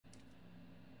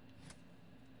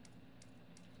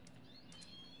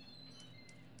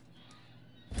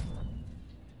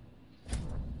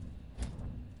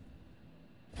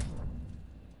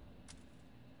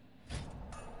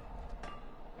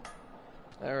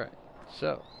Alright,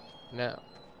 so now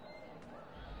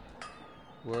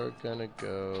we're gonna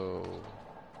go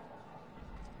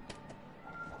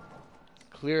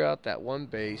clear out that one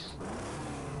base.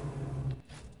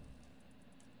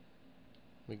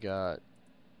 We got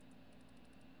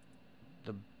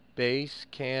the base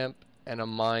camp and a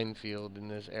minefield in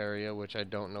this area, which I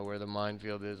don't know where the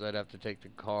minefield is. I'd have to take the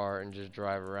car and just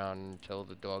drive around until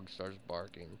the dog starts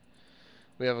barking.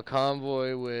 We have a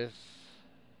convoy with...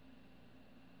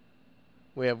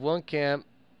 We have one camp,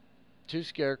 two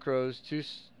scarecrows, two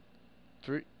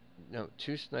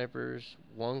snipers,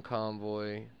 one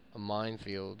convoy, a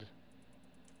minefield,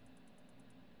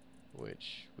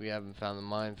 which we haven't found the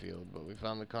minefield, but we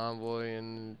found the convoy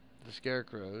and the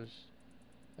scarecrows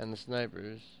and the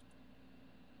snipers.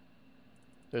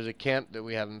 There's a camp that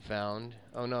we haven't found.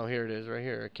 Oh no, here it is, right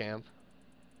here, a camp.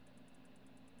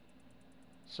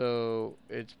 So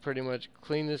it's pretty much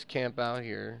clean this camp out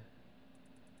here,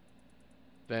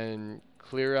 then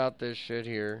clear out this shit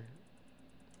here,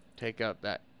 take out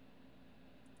that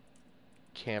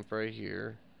camp right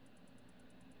here,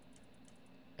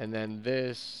 and then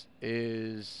this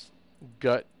is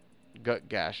Gut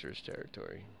Gasher's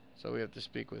territory. So we have to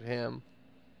speak with him.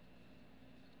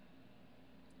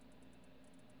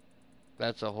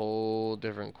 That's a whole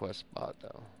different quest spot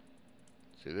though.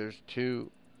 See, there's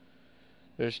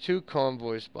two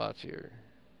convoy spots here.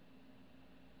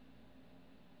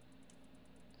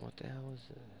 What the hell is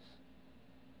this?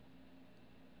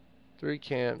 3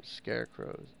 camps,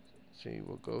 scarecrows. See,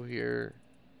 we'll go here.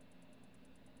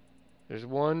 There's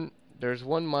one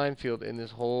minefield in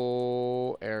this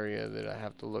whole area that I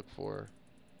have to look for.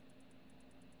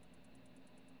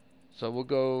 So we'll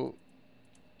go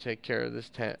take care of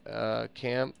this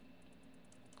camp,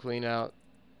 clean out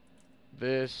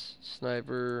this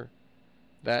sniper,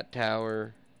 that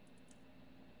tower,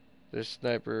 this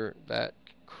sniper, that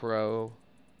crow,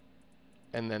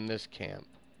 and then this camp.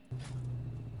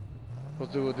 We'll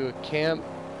do a camp,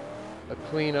 a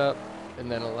cleanup,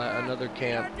 and then another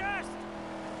camp.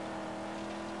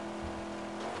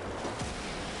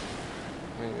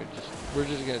 I mean, we're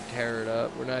just gonna tear it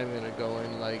up. We're not even gonna go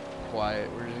in like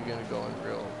quiet. We're just gonna go in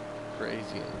real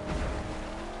crazy and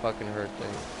fucking hurt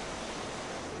things.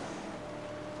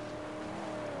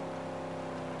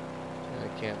 And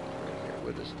the camp is right here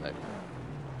with a sniper.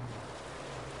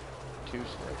 2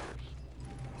 snipers.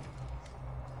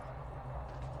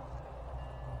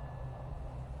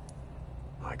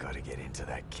 I gotta get into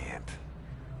that camp.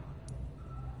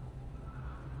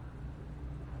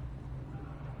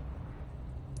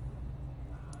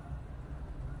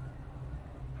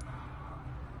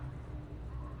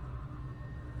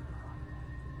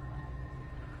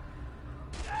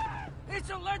 It's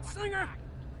a lead slinger!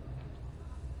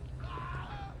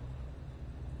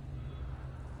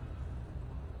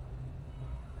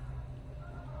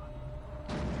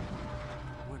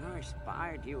 When I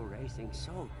spied you racing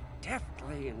so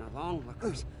deftly in the long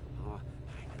lagoons, oh,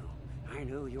 I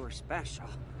knew you were special.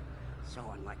 So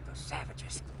unlike those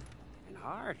savages. An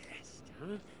artist, huh? A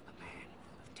man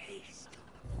of taste.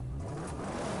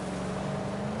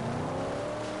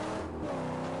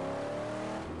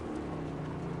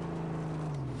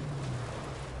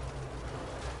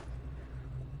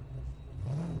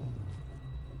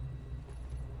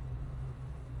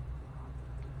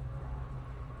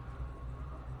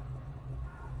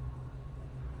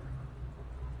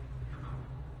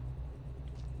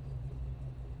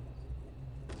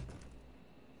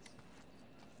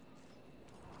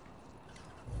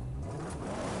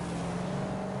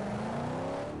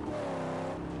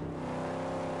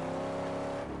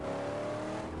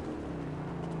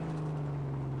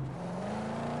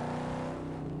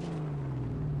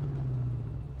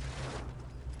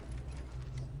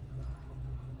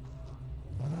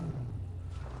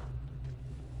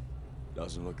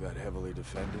 Doesn't look that heavily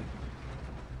defended.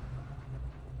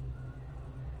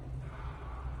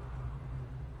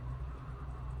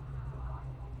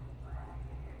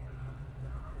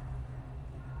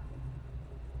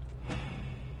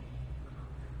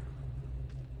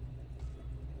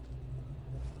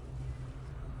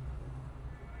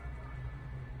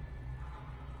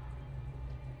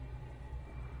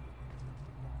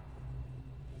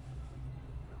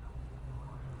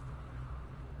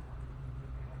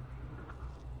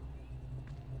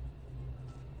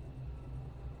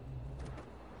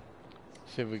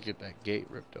 See if we get that gate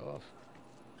ripped off.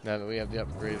 Now that we have the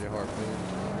upgraded harpoon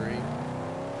to 3,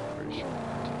 pretty sure we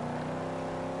can take that.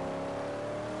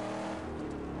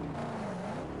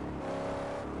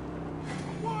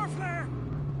 War flare!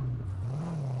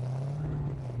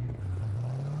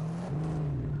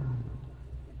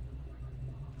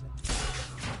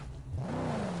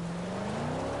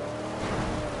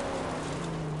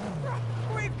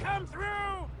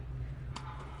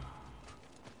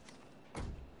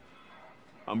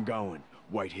 I'm going.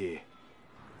 Wait here.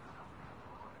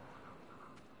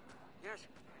 Yes,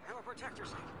 I will protect your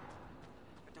sake.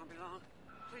 But don't be long,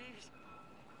 please.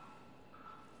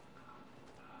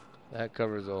 That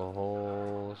covers a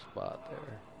whole spot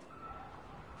there.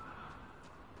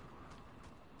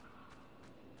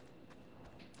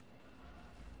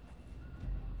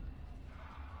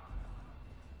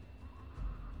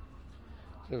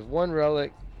 There's one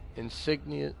relic,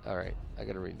 insignia. Alright, I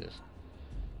gotta read this.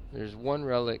 There's one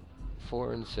relic,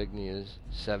 4 insignias,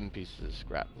 7 pieces of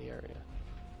scrap in the area.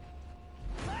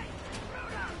 Hey,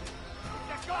 Bruno!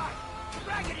 That guy!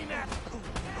 Raggedy man!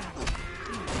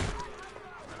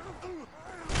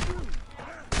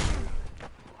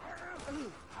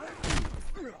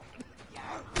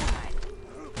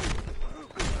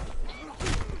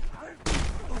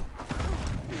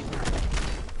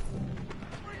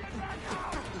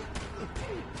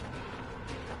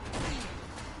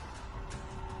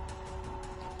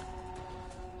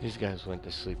 These guys went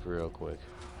to sleep real quick.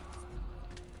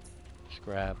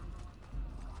 Scrap.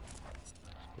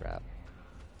 Scrap.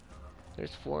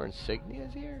 There's 4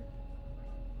 insignias here?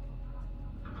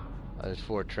 Oh, there's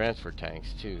 4 transfer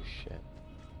tanks too, shit.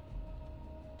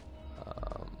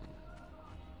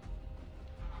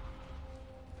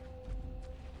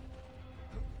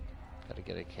 Gotta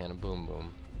get a can of Boom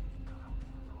Boom.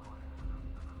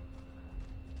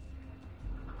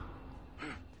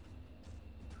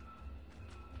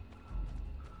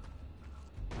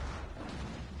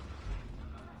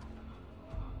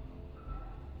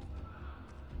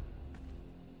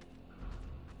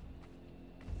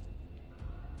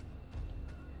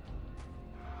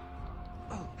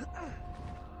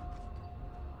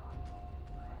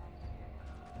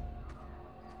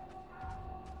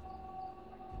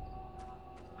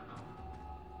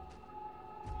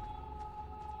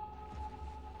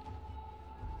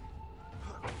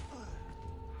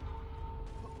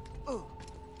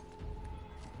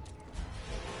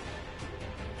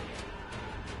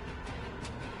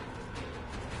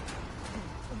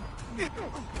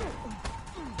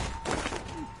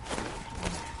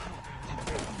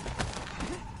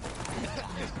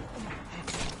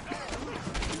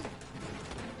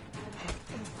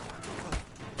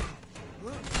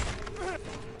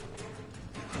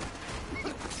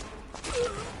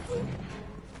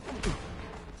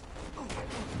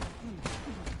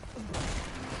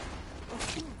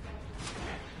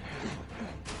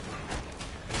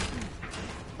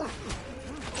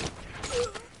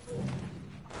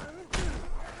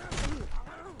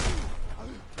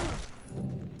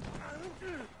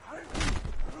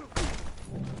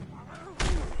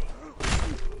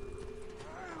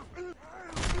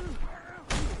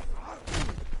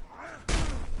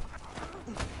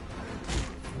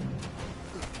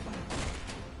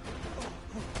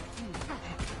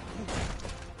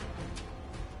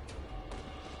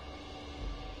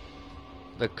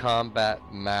 The combat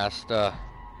master.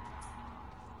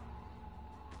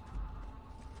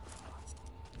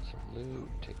 Some loot,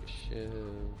 take a shiv.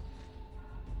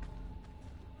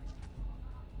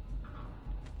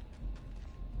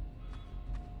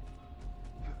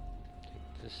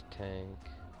 Take this tank.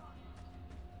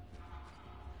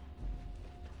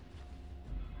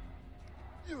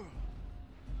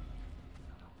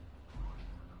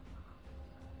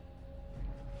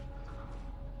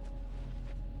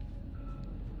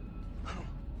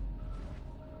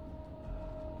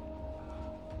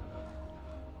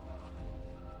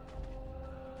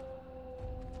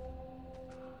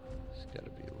 There's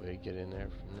gotta be a way to get in there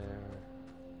from there.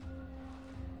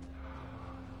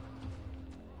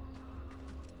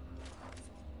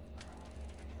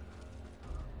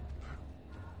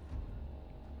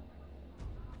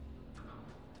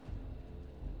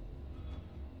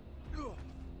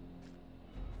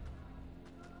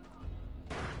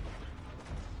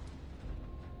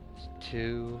 It's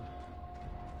 2.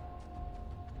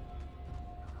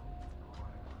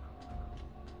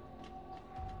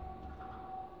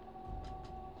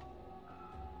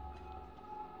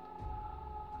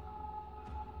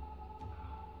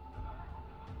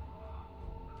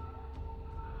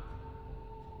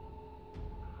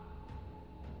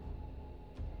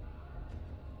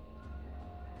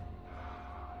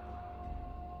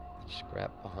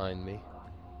 Scrap behind me.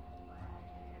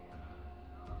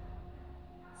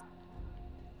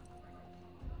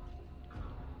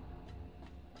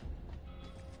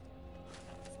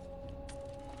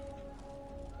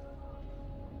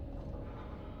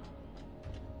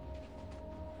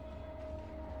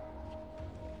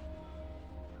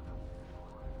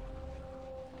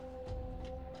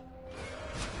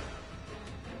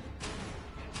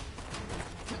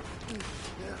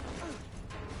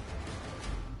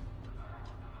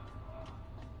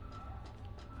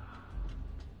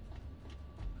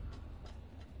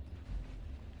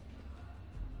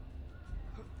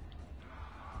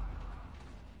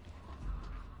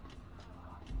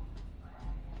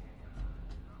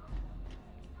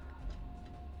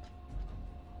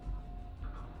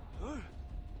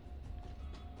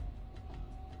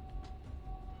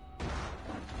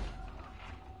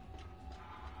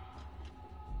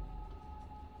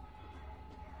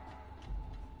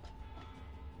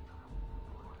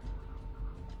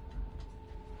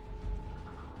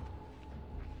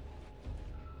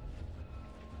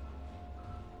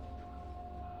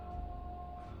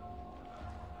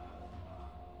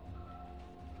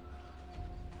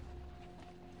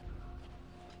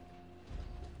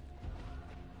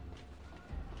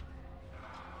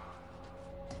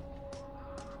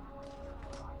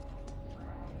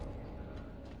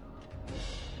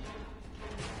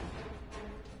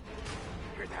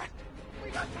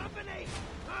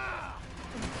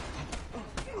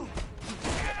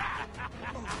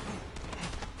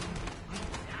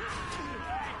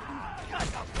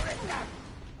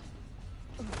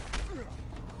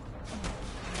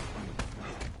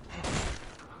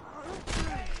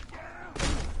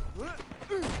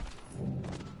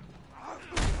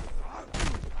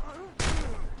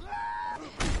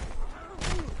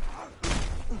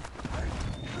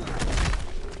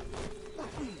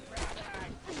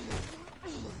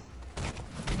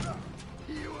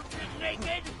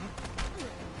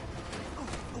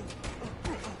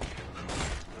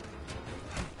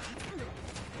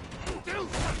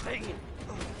 thing!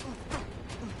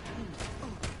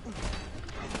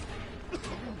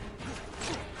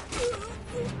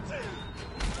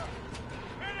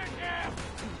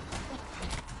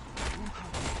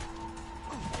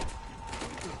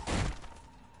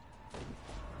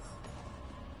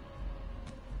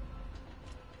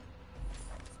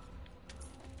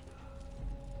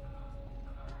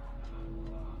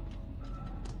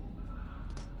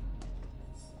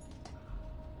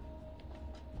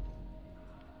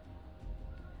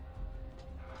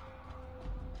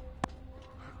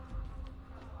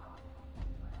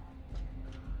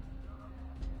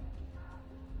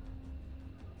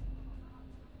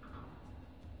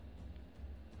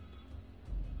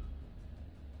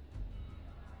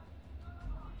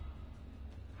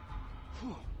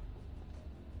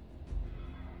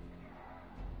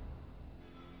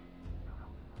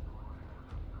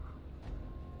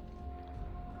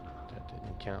 That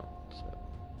didn't count, so.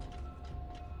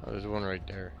 Oh, there's one right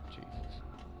there. Jesus.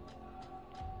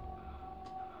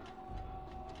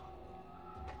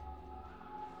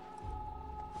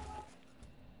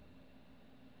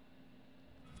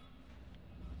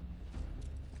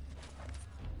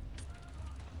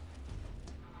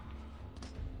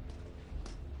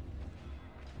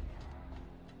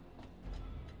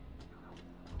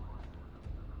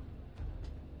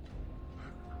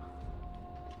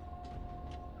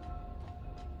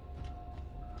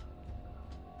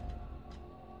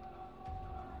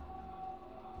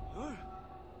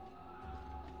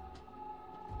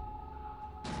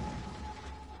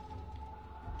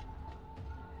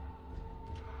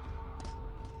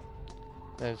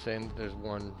 And it's saying that there's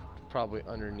one probably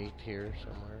underneath here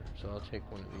somewhere, so I'll take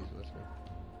one of these with me.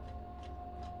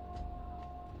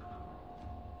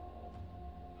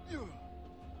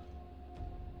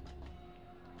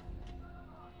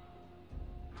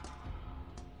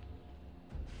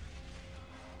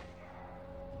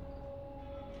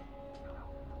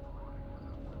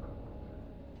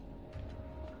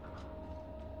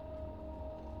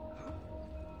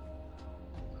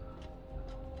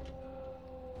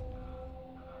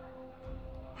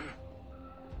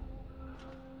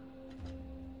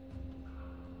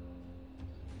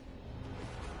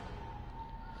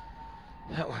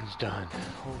 That one's done.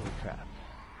 Holy crap.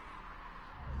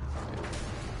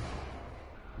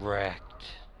 Wrecked.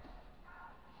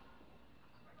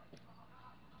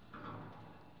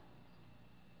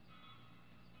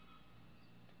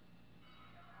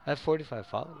 I have 45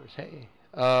 followers. Hey.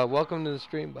 Welcome to the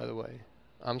stream, by the way.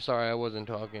 I'm sorry I wasn't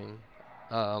talking.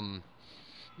 No,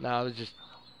 I was just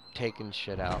taking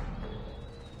shit out.